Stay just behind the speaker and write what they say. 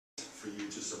for you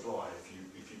to supply if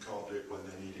you can't do it when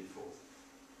they need it for.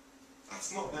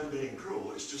 That's not them being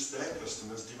cruel, it's just their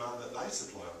customers demand that they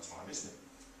supply on time, isn't it?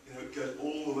 You know, it goes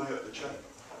all the way up the chain.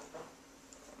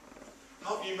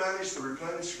 Help you manage the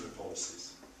replenishment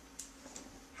policies.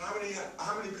 How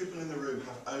many people in the room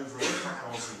have over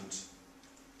 1,000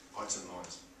 item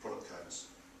lines, product codes?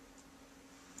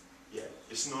 Yeah,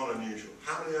 it's not unusual.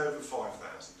 How many over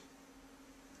 5,000?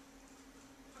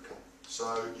 Okay,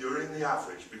 so you're in the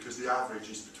average, because the average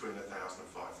is between 1,000 and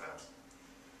 5,000.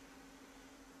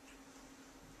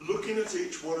 Looking at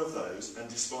each one of those and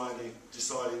deciding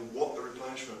what the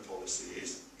replenishment policy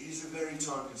is a very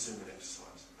time-consuming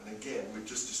exercise. And again, we've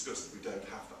just discussed that we don't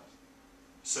have that.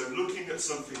 So looking at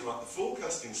something like the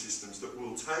forecasting systems that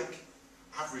will take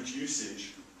average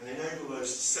usage and enable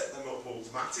those to set them up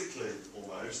automatically,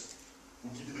 almost,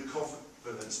 will give you the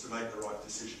confidence to make the right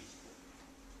decision.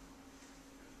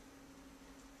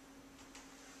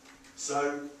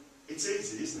 So, it's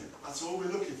easy, isn't it? That's all we're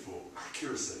looking for.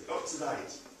 Accuracy, up to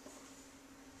date.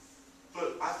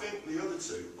 But I think the other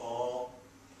two are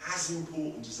as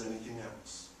important as anything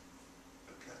else.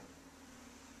 Okay.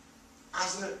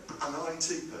 As an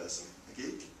IT person, a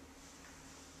geek,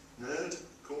 nerd,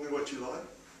 call me what you like,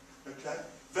 okay?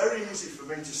 Very easy for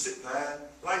me to sit there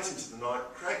late into the night,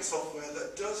 create software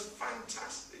that does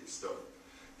fantastic stuff.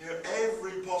 You know,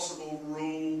 every possible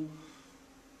rule,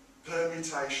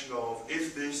 permutation of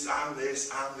if this and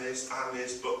this and this and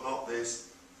this, but not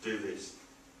this, do this.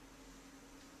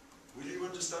 Will you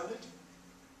understand it?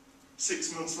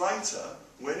 6 months later,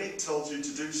 when it tells you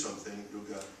to do something, you'll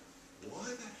go, why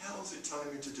the hell is it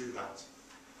telling me to do that?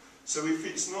 So if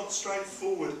it's not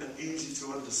straightforward and easy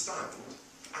to understand,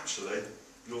 actually,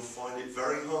 you'll find it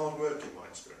very hard work in my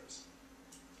experience.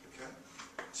 Okay?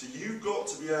 So you've got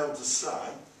to be able to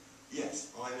say,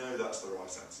 yes, I know that's the right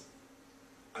answer.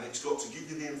 And it's got to give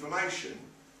you the information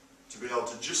to be able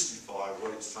to justify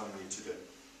what it's telling you to do.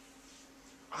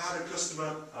 I had a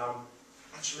customer,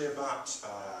 actually about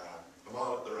a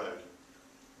mile up the road.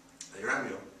 They rang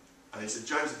me up and he said,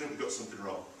 James, I think we've got something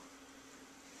wrong.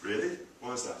 Really?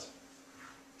 Why is that?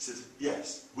 He said,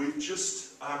 yes, we've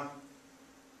just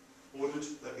ordered,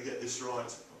 let me get this right,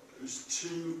 it was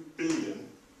 2 billion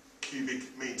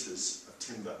cubic metres of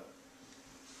timber.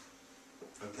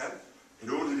 Okay? He'd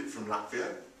ordered it from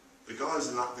Latvia. The guys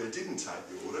in Latvia didn't take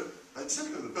the order. They'd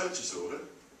sent them the purchase order.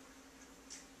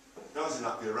 The guys in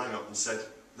Latvia rang up and said,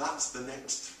 that's the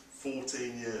next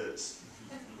 14 years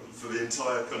for the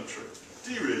entire country.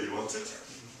 Do you really want it?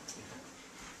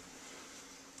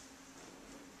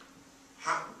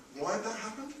 Why did that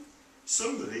happen?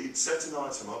 Somebody set an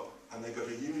item up and they got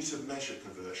a unit of measure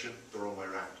conversion the wrong way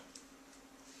around.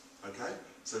 Okay?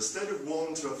 So instead of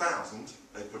 1 to 1,000,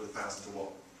 they put 1,000 to 1.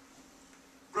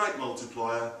 Great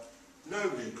multiplier,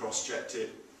 nobody cross-checked it,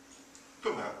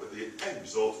 come out with the end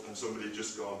result and somebody had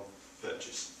just gone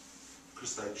purchase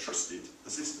because they trusted the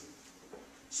system.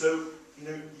 So, you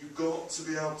know, you've got to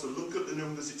be able to look at the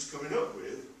numbers it's coming up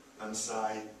with and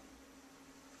say,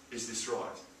 is this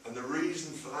right? And the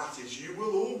reason for that is you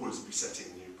will always be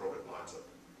setting new product lines up.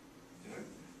 You know,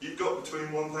 you've got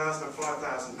between 1,000 and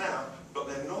 5,000 now, but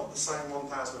they're not the same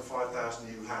 1,000 and 5,000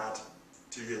 you had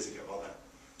 2 years ago, are they?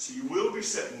 So you will be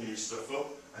setting new stuff up,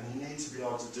 and you need to be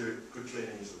able to do it quickly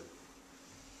and easily.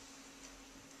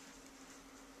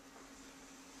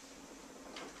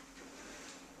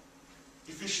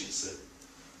 Efficiency.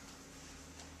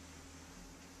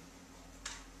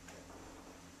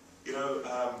 You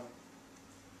know,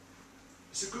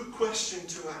 it's a good question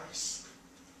to ask.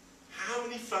 How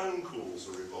many phone calls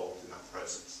are involved in that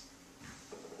process?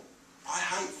 I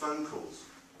hate phone calls,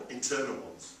 internal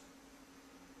ones.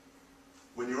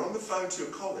 When you're on the phone to a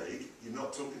colleague, you're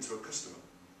not talking to a customer.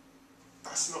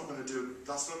 That's not going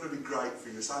to be great for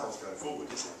your sales going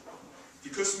forward, is it? If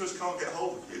your customers can't get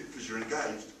hold of you because you're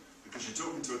engaged, because you're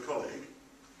talking to a colleague,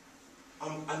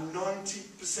 and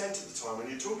 90% of the time when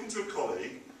you're talking to a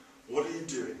colleague, what are you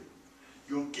doing?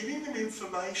 You're giving them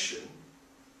information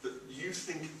that you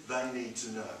think they need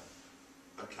to know,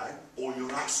 okay? Or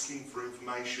you're asking for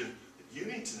information that you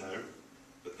need to know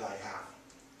that they have.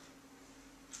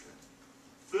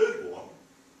 Third one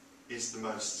is the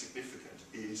most significant,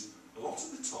 is a lot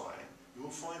of the time you'll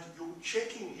find you're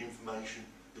checking information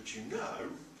that you know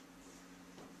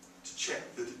to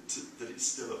check that it's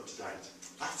still up to date.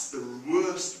 That's the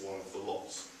worst one of the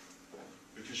lots.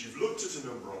 Because you've looked at a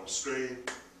number on a screen,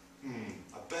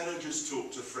 I better just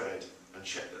talk to Fred and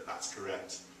check that that's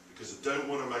correct, because I don't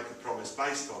want to make a promise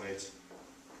based on it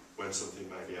when something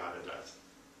may be out of date.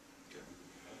 Okay.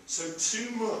 So too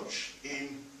much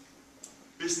in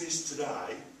business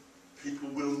today, people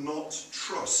will not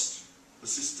trust the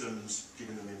system's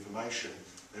giving them information,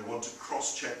 they want to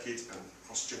cross-check it and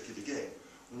cross-check it again.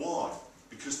 Why?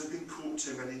 Because they've been caught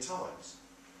too many times.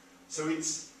 So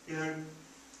it's, you know,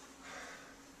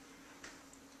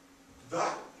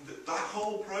 that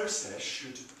whole process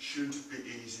should be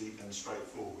easy and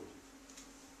straightforward.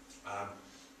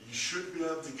 You should be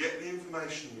able to get the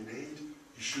information you need.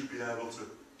 You should be able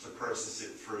to process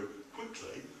it through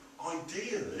quickly,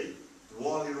 ideally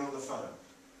while you're on the phone.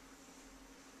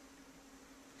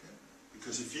 Okay?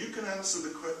 Because if you can answer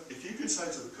if you can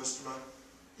say to the customer,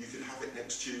 you can have it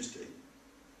next Tuesday.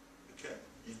 Okay?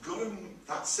 You've got to,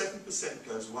 that 7%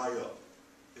 goes way up.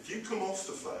 If you come off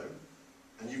the phone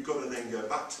and you've got to then go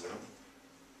back to them,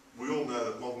 we all know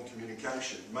that modern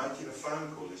communication, making a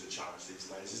phone call is a challenge these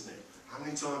days, isn't it? How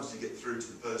many times do you get through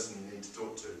to the person you need to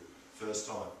talk to first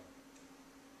time?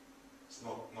 It's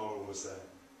not always there.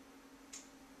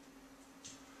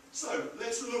 So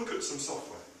let's look at some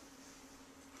software.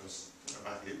 Because I don't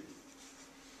know about you.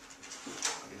 I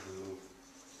need a little.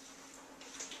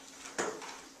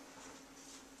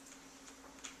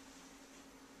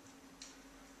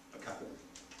 Okay.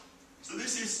 So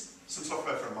this is some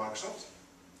software from Microsoft.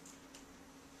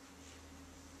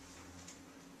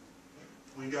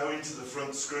 We go into the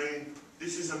front screen.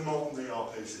 This is a modern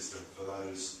ERP system for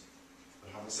those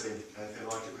that haven't seen anything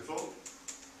like it before.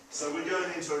 So we're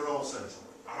going into a role centre.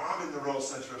 I'm in the role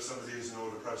centre of somebody who's an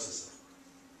order processor.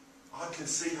 I can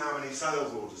see how many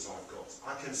sales orders I've got.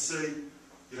 I can see,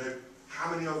 you know, how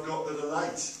many I've got that are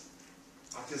late.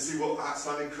 I can see what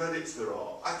outstanding credits there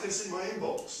are. I can see my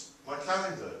inbox, my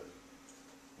calendar,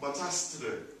 my tasks to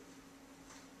do.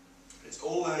 It's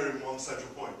all there in one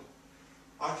central point.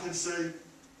 I can see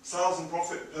sales and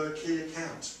profit per key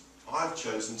account. I've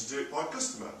chosen to do it by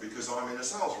customer because I'm in a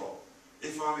sales role.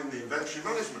 If I'm in the inventory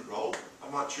management role, I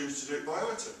might choose to do it by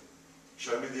item.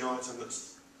 Show me the item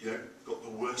that's, you know, got the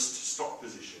worst stock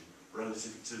position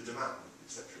relative to demand,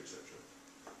 etc., etc.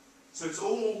 So it's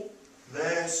all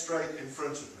there straight in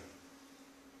front of me.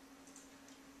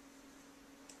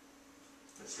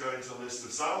 Let's go into a list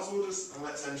of sales orders and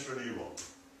let's enter a new one.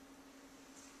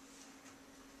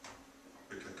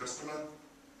 Pick a customer.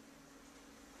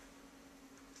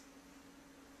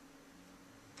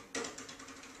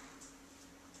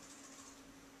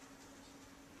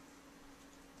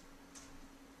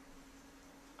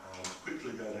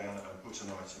 Quickly go down and put an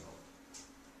item on.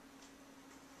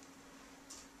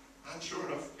 And sure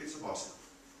enough, it's a bicycle.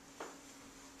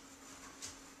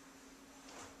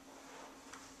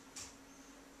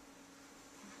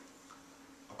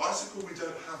 A bicycle we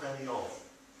don't have any of.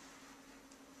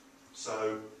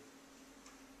 So,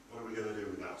 what are we going to do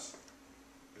with that?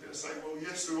 We're going to say, well,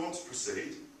 yes, we want to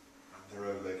proceed. And they're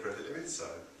over their credit limit, so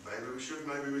maybe we should,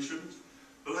 maybe we shouldn't.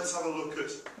 But let's have a look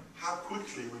at how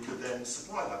quickly we could then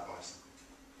supply that bicycle.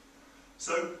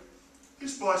 So,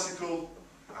 this bicycle,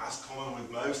 as common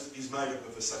with most, is made up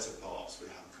of a set of parts. We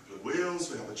have a couple of wheels,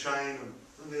 we have a chain, and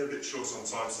we're a bit short on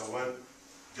time, so I won't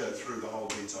go through the whole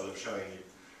detail of showing you.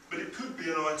 But it could be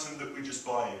an item that we just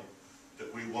buy in,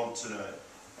 that we want to know.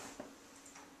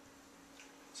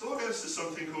 So that goes to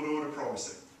something called order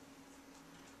promising.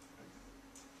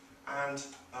 And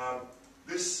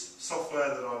this software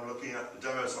that I'm looking at, the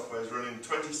demo software, is running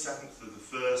 27th of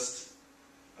the 1st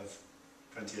of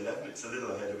 2011. It's a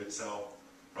little ahead of itself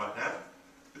right now.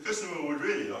 The customer would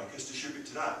really like us to ship it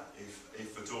today,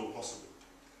 if at all possible.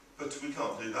 But we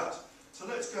can't do that. So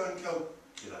let's go and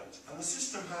calculate. And the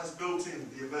system has built in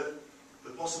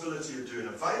the possibility of doing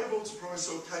available to price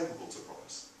or capable to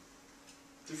price.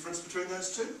 Difference between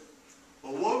those two?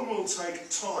 Well, one will take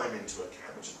time into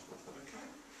account.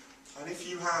 And if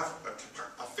you have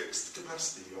a fixed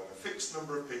capacity, you have a fixed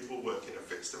number of people working a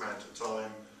fixed amount of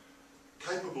time,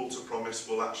 capable to promise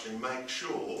will actually make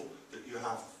sure that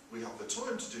we have the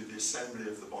time to do the assembly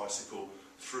of the bicycle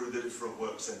through the different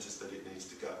work centres that it needs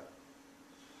to go.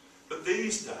 But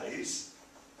these days,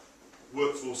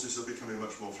 workforces are becoming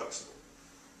much more flexible.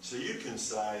 So you can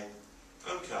say,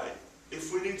 okay,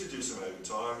 if we need to do some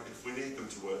overtime, if we need them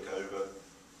to work over,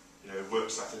 you know, work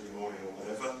Saturday morning or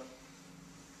whatever,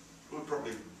 we'll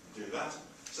probably do that.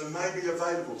 So maybe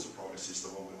available to promise is the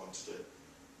one we want to do.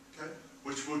 Okay?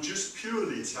 Which will just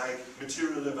purely take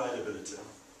material availability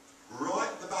right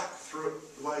the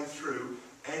way through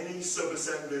any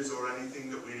sub-assemblies or anything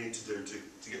that we need to do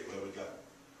to get where we go.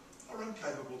 Are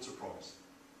incapable to promise.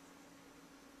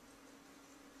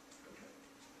 Okay.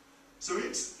 So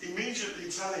it's immediately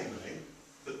telling me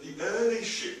that the early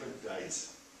shipment date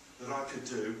that I could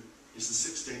do is the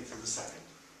 16th of the 2nd.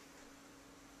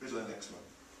 Middle of next month.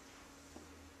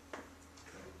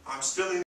 Okay. I'm still in